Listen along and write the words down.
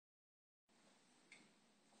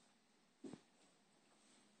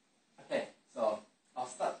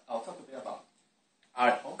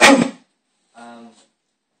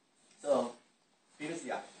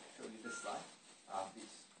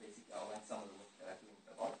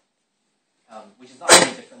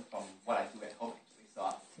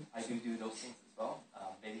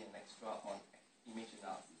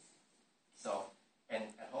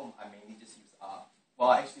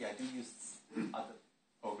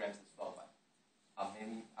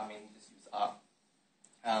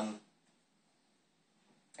And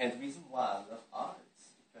the reason why I love R is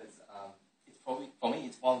because it's probably, for me,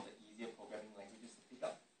 it's one of the easier programming languages to pick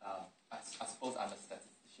up. I suppose I'm a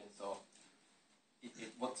statistician, so it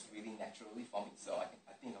works really naturally for me. So I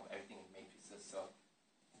think of everything in matrices, so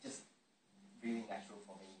it's just really natural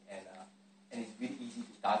for me, and it's really easy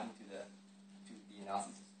to dive into the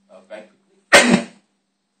analysis very quickly.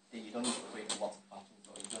 Then you don't need to create lots of functions,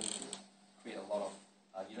 or you don't need to create a lot of.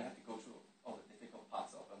 You don't have to go through all the difficult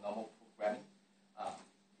parts of a normal programming.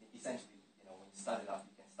 Essentially, when you start it up,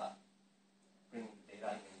 you can start bringing the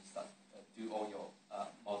data in and you start do all your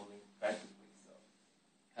modeling very quickly.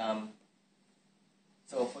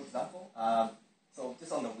 So for example, so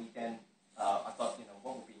just on the weekend, I thought,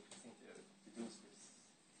 what would be interesting to do with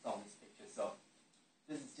some of these pictures. So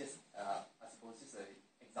this is just, I suppose, just an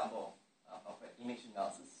example of an image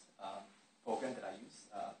analysis program that I use.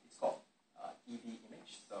 It's called EV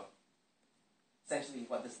Image. So essentially,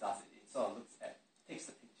 what this does, it sort of takes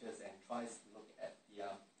the pictures and tries to look at the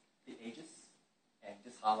ages and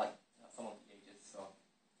just highlight some of the ages. So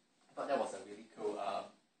I thought that was a really cool,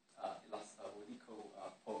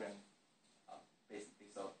 program, basically.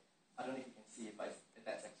 So I don't know if you can see it, but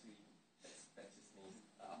that's just me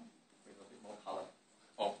with a bit more color,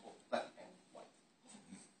 or black and white.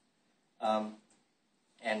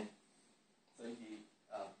 And so if you,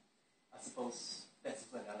 I suppose that's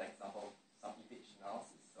another example of some image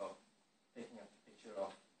analysis. So taking a picture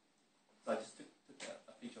of, so I just took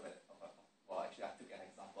a picture of it, actually I took an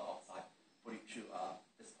example outside, put it through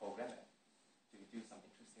this program to do some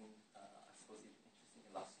interesting, I suppose, interesting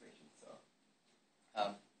illustration. So,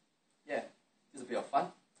 yeah, it's a bit of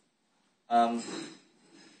fun. I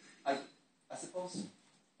suppose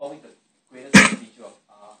probably the greatest feature of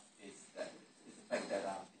R is the fact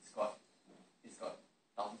that it's got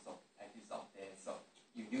thousands of packages out there. So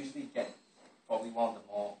you usually get probably one of the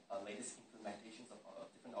more latest implementations of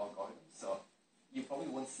different algorithms. So you probably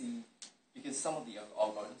won't see, because some of the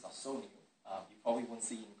algorithms are so new, you probably won't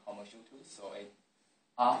see in commercial tools. So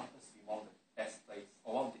R happens to be one of the best places,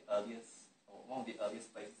 or one of the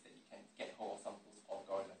earliest places that you can get hold of some of those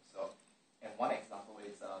algorithms. So, and one example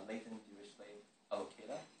is latent Dirichlet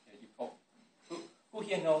allocator. Who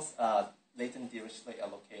here knows latent Dirichlet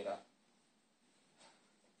allocator?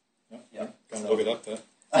 Yeah. Go and look it up there.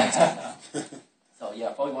 So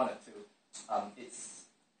yeah, probably one or two. It's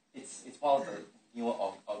one of the newer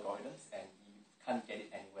algorithms, and you can't get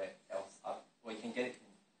it anywhere else. Well, you can get it in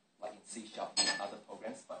C# and other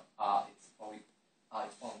programs, but it's probably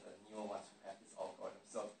it's one of the newer ones who have this algorithm.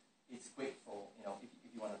 So it's great for if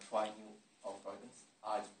you want to try new algorithms.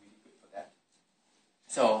 It's really good for that.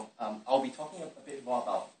 So I'll be talking a bit more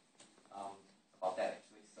about that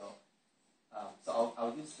actually. So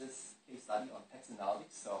I'll use this case study on text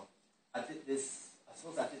analytics. So I did this.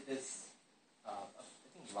 I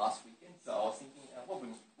think last weekend. So I was thinking, what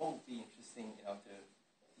would be interesting, to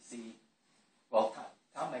see. Well,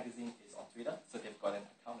 Time Magazine is on Twitter, so they've got an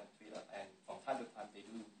account on Twitter, and from time to time they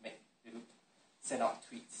do send out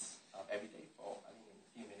tweets every day for, I think, in a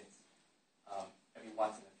few minutes, every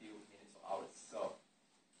once in a few minutes or hours. So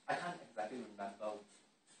I can't exactly remember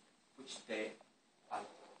which day I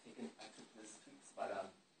took these tweets, but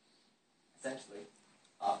essentially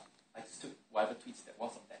I just took whatever tweets that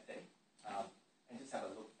was on that day, and just have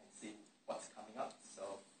a look and see what's coming up.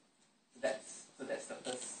 So that's the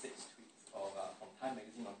first 6 tweets from Time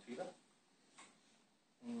Magazine on Twitter.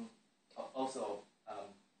 Also,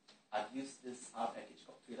 I've used this R package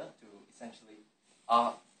called Twitter to essentially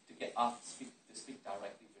to get R to speak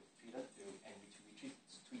directly with Twitter and to retrieve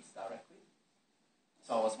tweets directly.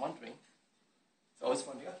 So I was wondering,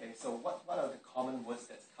 okay, so what are the common words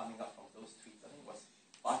that's coming up from those tweets? I think it was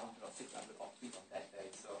 500 or 600 odd tweets on that day.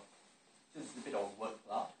 So just a bit of word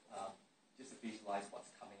cloud, just to visualize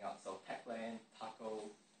what's coming out. So Techland,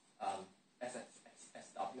 Taco,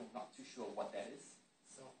 SSW, I'm not too sure what that is.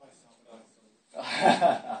 South by Southwest.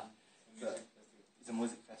 It's a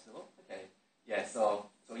music festival. Okay. Yeah. So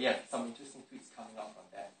yeah, some interesting tweets coming out from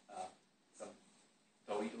that. Some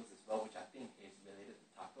Doritos as well, which I think is related to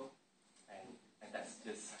taco, and that's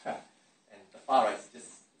just and the far right is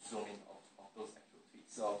just zoom in of those actual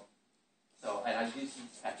tweets. So and I use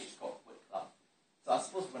this package called Word Cloud. So I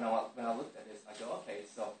suppose when I looked at this, I go, okay,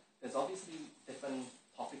 so there's obviously different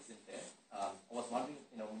topics in there. I was wondering,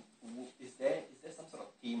 is there some sort of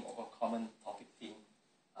theme or a common topic theme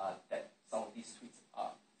that some of these tweets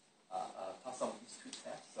have?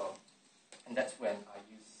 So, and that's when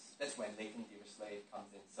latent Dirichlet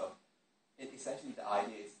comes in. So, essentially the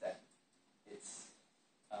idea is that it's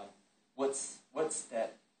words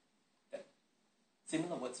that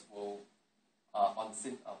similar words will on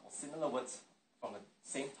or similar words from the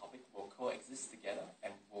same topic will coexist together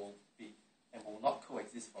and will not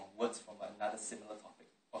coexist from words from another similar topic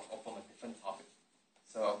or from a different topic.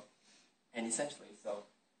 So, and essentially, so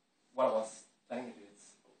what I was planning to do is,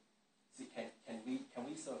 see, can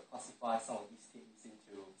we sort of classify some of these things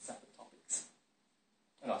into separate topics?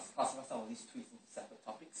 Classify some of these tweets into separate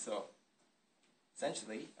topics. So,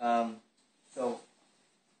 essentially, so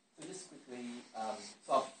just quickly,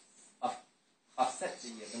 so I've set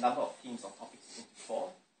the number of themes or topics into 4.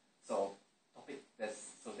 So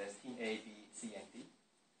there's theme A, B, C, and D.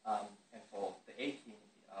 And for the A theme,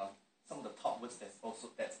 some of the top words that's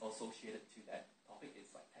associated to that topic is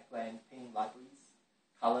like tagline, theme libraries,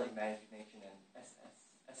 color imagination, and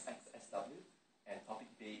SXSW. And topic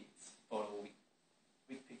B is photo,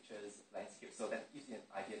 weak pictures, landscape. So that gives you an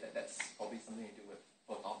idea that that's probably something to do with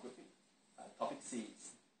photography. Topic C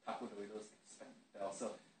is taco Doritos expected bell.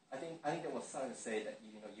 So I think that was trying to say that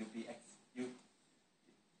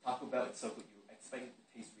Taco Bell is so good you expect it to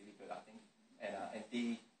taste really good, I think. And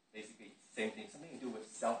D basically same thing, something to do with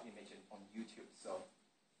self-image on YouTube. So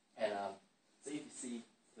so if you see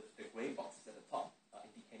the gray boxes at the top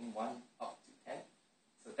indicating 1 up to 10,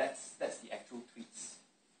 so that's the actual tweets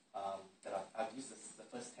that I've used the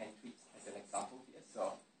first 10 tweets as an example here.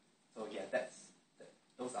 So yeah,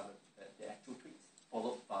 those are the actual tweets,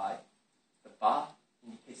 followed by the bar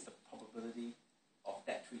indicates the probability of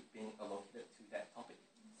that tweet being allocated to that topic.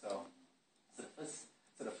 So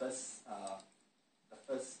the first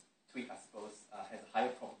tweet, I suppose, has a higher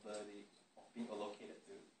probability of being allocated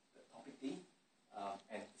to the topic D,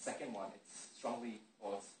 and the second one, it's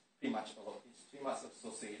pretty much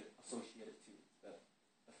associated to the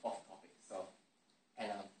fourth topic. So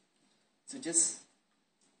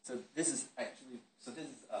this is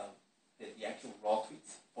the actual raw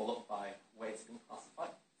tweets followed by where it's being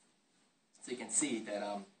classified. So you can see that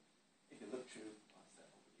if you look through,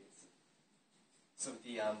 so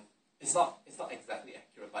it's not exactly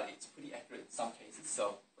accurate, but it's pretty accurate in some cases.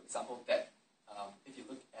 So for example, that if you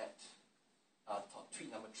look at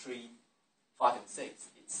tweet number 3, 5, and 6,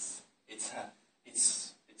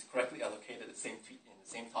 it's correctly allocated the same tweet in the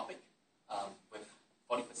same topic, with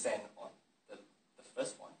 40% on the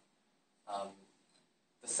first one.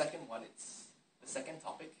 The second one, the second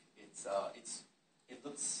topic.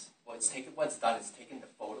 What's done is taken the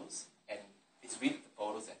photos and it's read the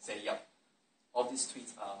photos and say, yep, all these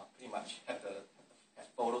tweets pretty much have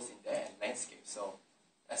photos in there and landscape. So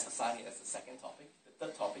let's assign it as the second topic. The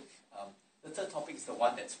third topic is the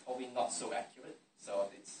one that's probably not so accurate. So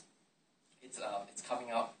it's coming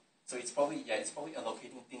out. So it's probably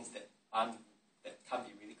allocating things that can't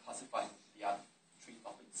be really classified into the other 3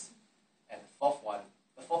 topics. And the fourth one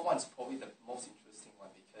is probably the most interesting one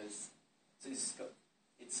because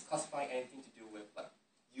it's classifying anything to do with like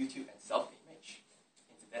YouTube and self-image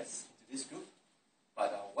into this group.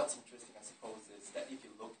 But what's interesting, I suppose, is that if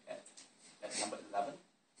you look at number 11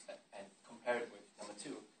 and compare it with number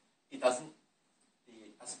 2, it doesn't.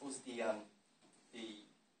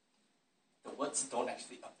 The words don't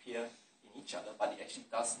actually appear in each other, but it actually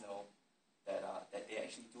does know that they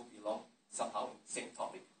actually do belong somehow in the same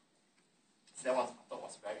topic. So that one I thought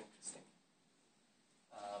was very interesting.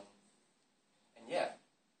 And yeah,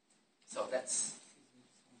 so that's.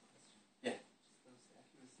 Yeah. Those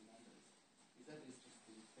accuracy numbers, is that just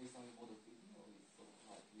based on your model fitting, or is sort of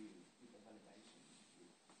like you do the validation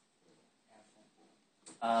with our sample?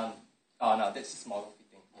 Oh no, that's just model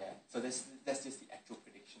fitting. Yeah. So that's just the actual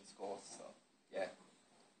prediction scores. So yeah.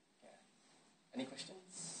 Any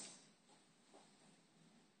questions?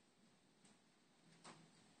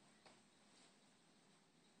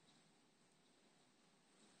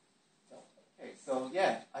 Okay. So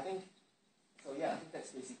I think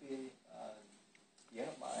that's basically the end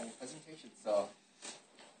of my presentation. So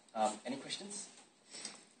any questions?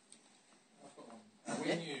 I've got one.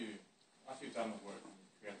 After you've done the work and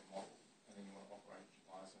you've created the model, and then you want to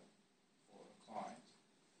operationalize it for the client,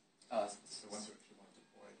 so once you actually want to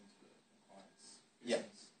deploy it into the client's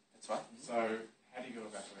business. That's right. Mm-hmm. So how do you go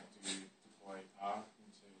about doing it? Do you deploy R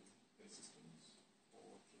into their systems,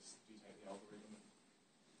 or just do you take the algorithm?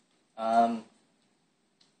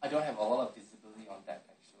 I don't have a lot of visibility on that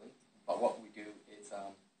actually, but what we do is I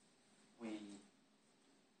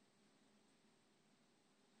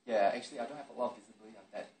don't have a lot of visibility on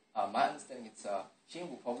that. My understanding is Shane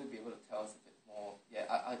will probably be able to tell us a bit more. Yeah,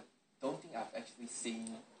 I don't think I've actually seen.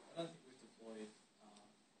 I don't think we've deployed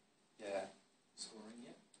scoring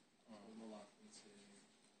yet. We're more likely to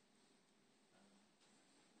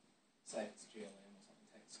say it's GLM or something,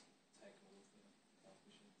 take all of the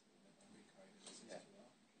coefficients and recode it as SQL,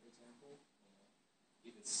 for example.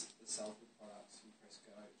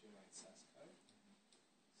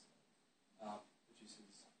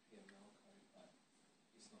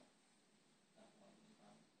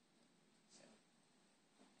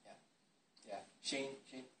 Shane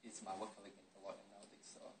is my work colleague in Deloitte Analytics,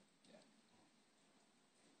 so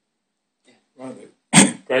yeah. One of the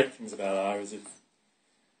great things about R is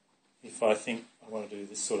if I think I want to do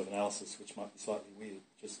this sort of analysis, which might be slightly weird,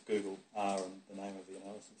 just Google R and the name of the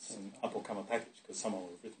analysis, and up will come a package because someone will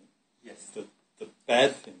have written it. Yes. The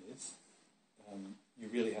bad thing is you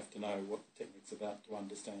really have to know what the technique's about to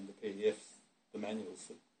understand the PDFs, the manuals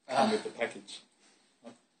that come with the package.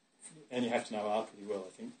 And you have to know R pretty well,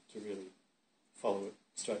 I think, to really follow it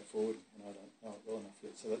straightforward, and I don't know it well enough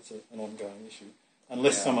yet, so that's an ongoing issue.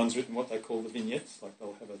 Unless someone's written what they call the vignettes, like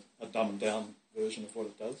they'll have a dumbed-down version of what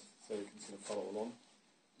it does, so you can sort of follow along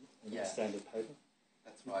in the standard paper.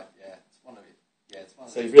 That's right, it's one of it. Yeah, it's one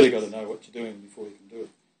of so you've really got to know what you're doing before you can do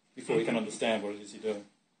it, before you can understand what it is you're doing.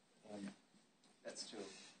 That's true.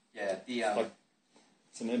 Yeah,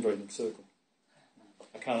 it's a never-ending circle.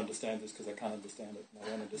 I can't understand this because I can't understand it, and I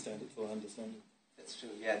won't understand it till I understand it. That's true.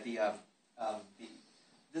 Yeah,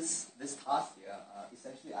 this task here,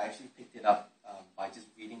 essentially, I actually picked it up by just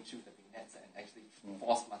reading through the vignettes and actually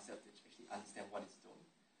forced myself to actually understand what it's doing.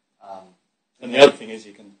 And the other thing is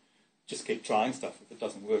you can just keep trying stuff. If it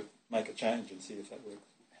doesn't work, make a change and see if that works.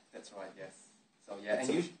 That's right. Yes.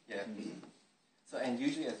 So and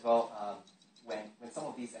usually as well, when some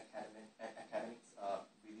of these academics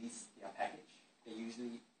release their package, they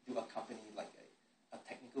usually do accompany like a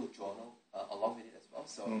technical journal along with it as well.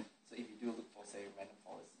 So so if you do look for, say, random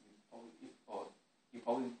forest, you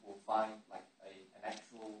probably will find like an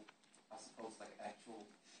actual, I suppose, like an actual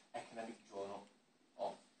academic journal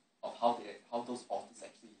of how those authors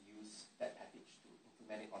actually use that package to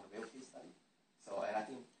implement it on the real case study. So, and I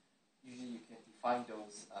think usually you find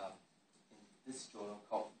those in this journal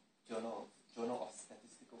called Journal of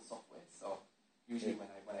Statistical Software. So usually when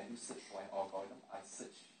I do search for an algorithm, I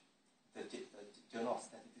search the Journal of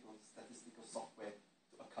Statistical Software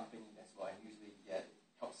to accompany it as well. And usually, it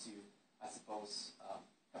helps you, I suppose,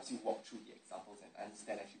 helps you walk through the examples and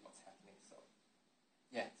understand actually what's happening. So,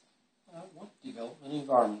 yeah. What development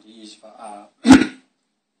environment do you use for R?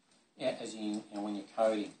 As in, when you're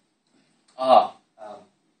coding. I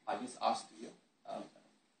use RStudio.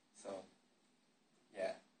 So,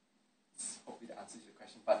 yeah. Hopefully that answers your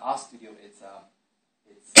question. But RStudio, it's I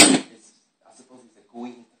suppose it's a GUI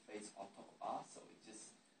interface on top of R. So it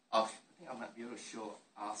just, I think I might be able to show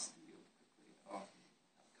RStudio quickly. I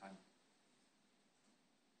can't.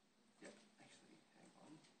 Yeah, actually, hang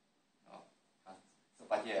on. Can't. So,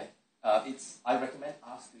 but yeah, I recommend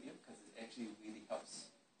RStudio because it actually really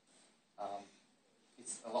helps.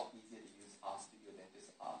 It's a lot easier to use RStudio than just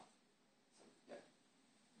R. So, yeah.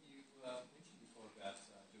 You mentioned before about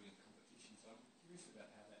doing competitions. I'm curious about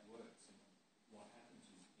how that works and what happens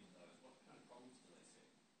in those. What kind of problems do they see?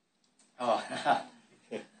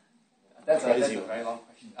 That's a very long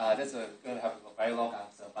question. That's going to have a very long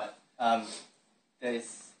answer. But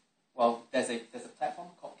there's a platform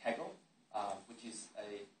called Kaggle, which is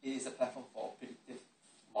a platform for predictive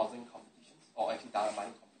modeling competitions, or actually data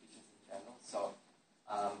mining competitions in general. So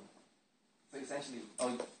essentially,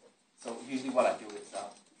 so usually what I do is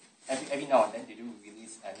every now and then they do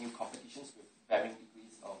release new competitions with varying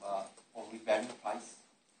degrees of or with varying prizes.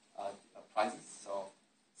 So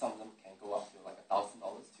some of them can go up to like $1,000 to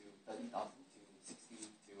 $30,000 to $60,000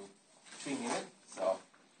 to $3 million. So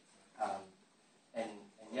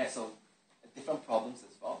so different problems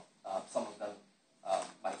as well. Some of them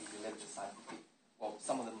might be related to scientific. Well,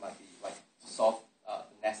 some of them might be like to solve the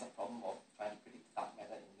NASA problem of trying to predict dark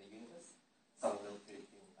matter in the universe. Some of them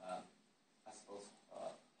predicting, I suppose,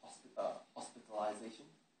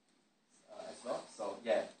 hospitalization as well. So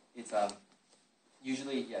yeah, it's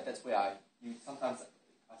usually that's where sometimes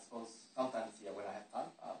when I have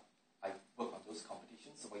time, I work on those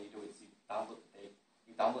competitions. So what you do is you download the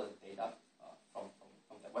data from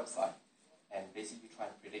the website, and basically try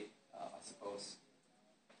and predict. I suppose,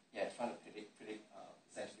 trying to predict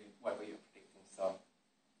essentially whatever you're predicting. So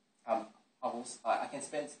I can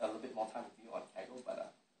spend a little bit more time with you on Kaggle,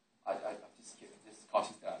 but I'm just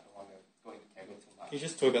cautious that I don't want to go into Kaggle too much. Can you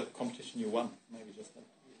just talk about the competition you won? Maybe just that.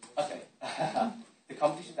 Okay. The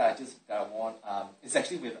competition that I won is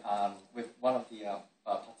actually with one of the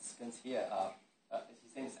participants here.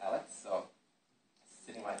 His name is Alex, so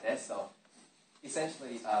sitting right there. So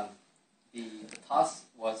essentially, the task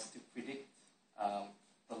was to predict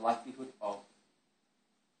the likelihood of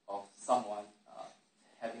someone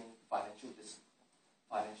having financial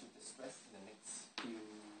distress in the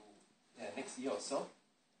next year or so.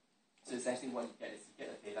 So essentially, what you get is you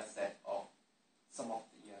get a data set of some of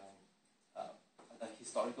the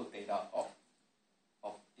historical data of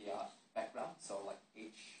their background. So like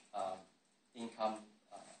age, income,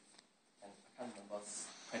 and I can't remember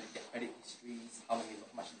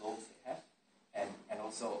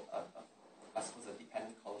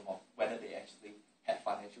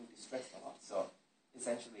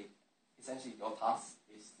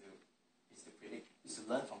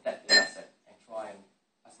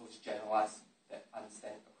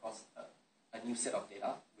set of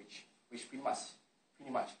data, which pretty much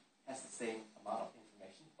has the same amount of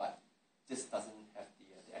information, but just doesn't have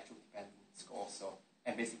the actual dependent score. So,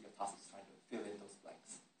 and basically your task is trying to fill in those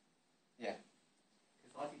blanks. Yeah.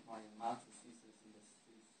 Because I did my master's thesis in the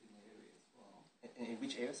similar area as well. In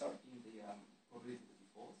which area, sorry? In the probability of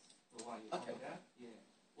defaults, the one you talked about. Yeah.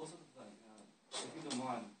 What sort of like, if you don't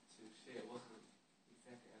mind to share, what sort of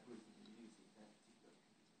exact algorithm you use in that particular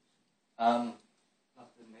computation? Not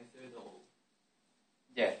the method or.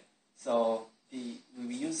 Yeah. So we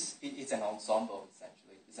use it's an ensemble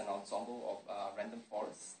essentially. It's an ensemble of random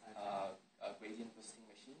forests, gradient boosting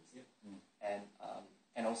machines, yep.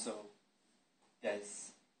 And also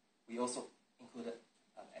we also included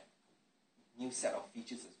a new set of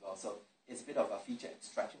features as well. So it's a bit of a feature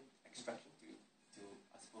extraction to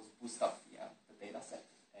I suppose boost up the data set,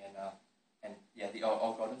 and the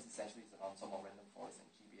algorithms essentially is an ensemble of random forests and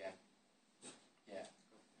GBM. Yeah.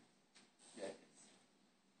 Yeah.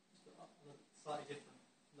 Slightly different.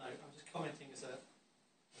 No, I'm just commenting as a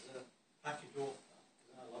package author,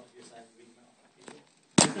 because I know a lot of you are saying we email package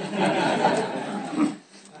author.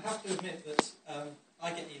 I have to admit that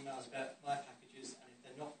I get emails about my packages, and if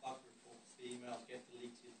they're not bug reports, the emails get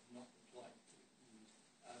deleted and not replied to,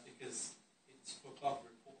 because it's for bug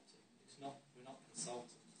reporting. We're not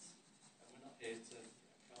consultants, and we're not here to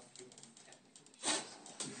help you on technical issues.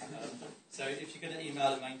 So if you're going to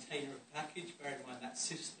email a maintainer of a package, bear in mind that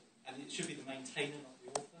system. And it should be the maintainer, not the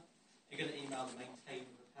author. You're going to email the maintainer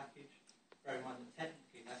of the package. Bear in mind that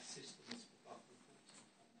technically that system is for bug reporting on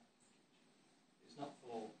that package. It's not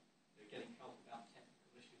for getting help about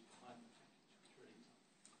technical issues behind the package. It's really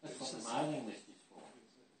tough. That's what the mailing list is for.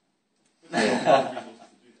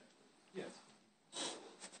 Yes.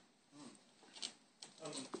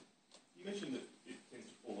 You mentioned that it tends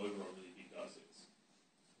to fall over on really big data sets.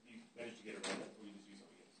 Have you managed to get around that, or you just use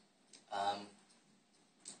something else?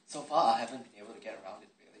 So far, I haven't been able to get around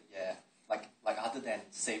it really. Yeah, like other than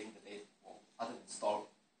saving the data, or other than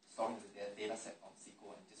storing the data set on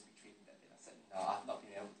SQL and just retrieving that data set. No, I've not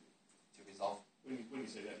been able to resolve. When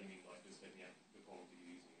you say that, you mean like just taking out the column that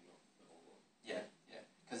you're using and not the whole lot? Yeah.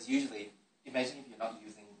 Because usually, imagine if you're not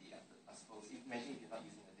using imagine if you're not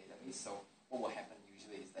using the database. So what will happen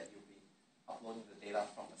usually is that you'll be uploading the data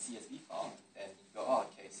from a CSV file, and then you go, oh,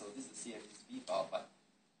 okay, so this is a CSV file, but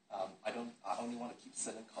I only want to keep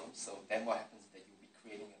certain columns. So then what happens is that you'll be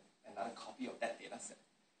creating another copy of that data set.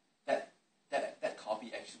 That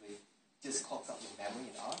copy actually just clogs up your memory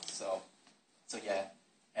in R. So yeah,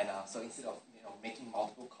 and so instead of making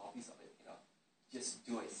multiple copies of it, just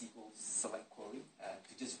do a SQL select query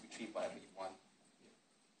to just retrieve whatever you want.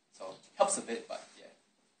 So it helps a bit, but yeah.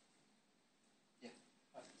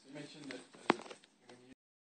 So you mentioned that